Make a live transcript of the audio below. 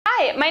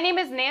Hi, my name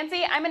is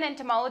Nancy. I'm an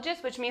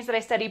entomologist, which means that I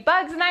study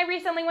bugs, and I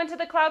recently went to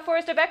the cloud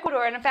forest of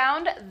Ecuador and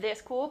found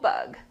this cool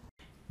bug.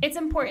 It's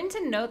important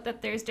to note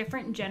that there's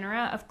different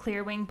genera of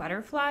clearwing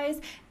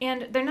butterflies,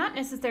 and they're not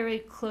necessarily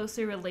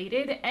closely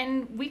related,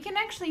 and we can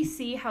actually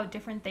see how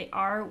different they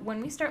are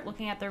when we start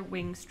looking at their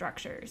wing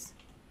structures.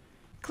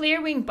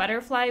 Clearwing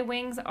butterfly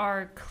wings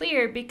are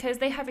clear because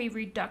they have a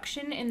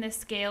reduction in the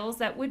scales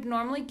that would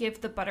normally give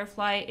the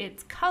butterfly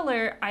its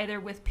color, either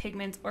with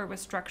pigments or with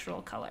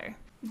structural color.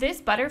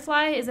 This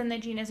butterfly is in the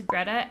genus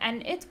Greta,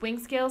 and its wing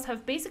scales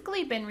have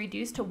basically been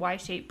reduced to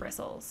Y-shaped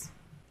bristles.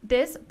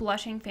 This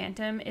blushing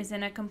phantom is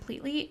in a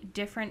completely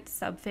different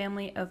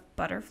subfamily of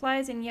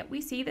butterflies, and yet we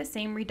see the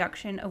same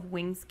reduction of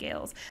wing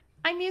scales.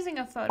 I'm using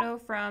a photo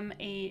from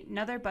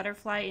another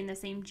butterfly in the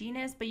same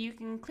genus, but you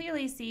can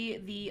clearly see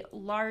the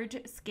large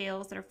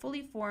scales that are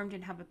fully formed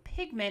and have a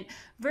pigment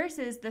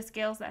versus the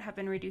scales that have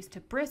been reduced to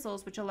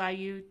bristles, which allow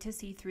you to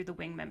see through the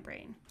wing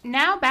membrane.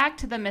 Now back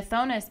to the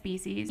Methona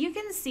species. You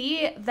can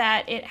see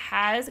that it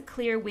has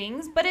clear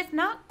wings, but it's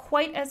not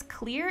quite as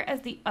clear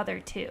as the other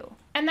two.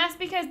 And that's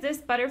because this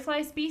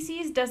butterfly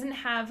species doesn't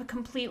have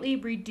completely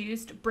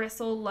reduced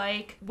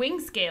bristle-like wing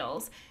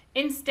scales.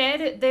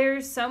 Instead,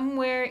 they're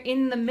somewhere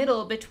in the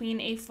middle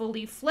between a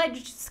fully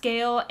fledged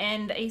scale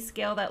and a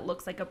scale that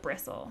looks like a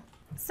bristle.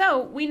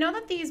 So we know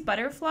that these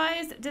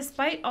butterflies,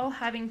 despite all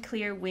having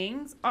clear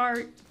wings,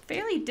 are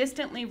fairly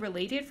distantly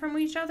related from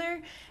each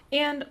other,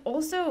 and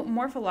also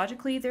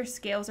morphologically their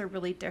scales are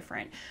really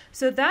different.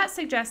 So that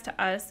suggests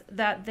to us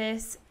that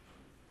this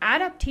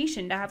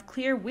adaptation to have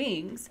clear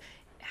wings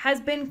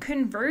has been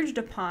converged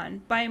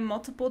upon by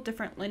multiple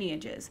different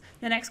lineages.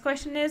 The next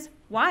question is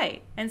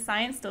why? And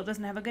science still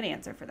doesn't have a good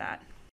answer for that.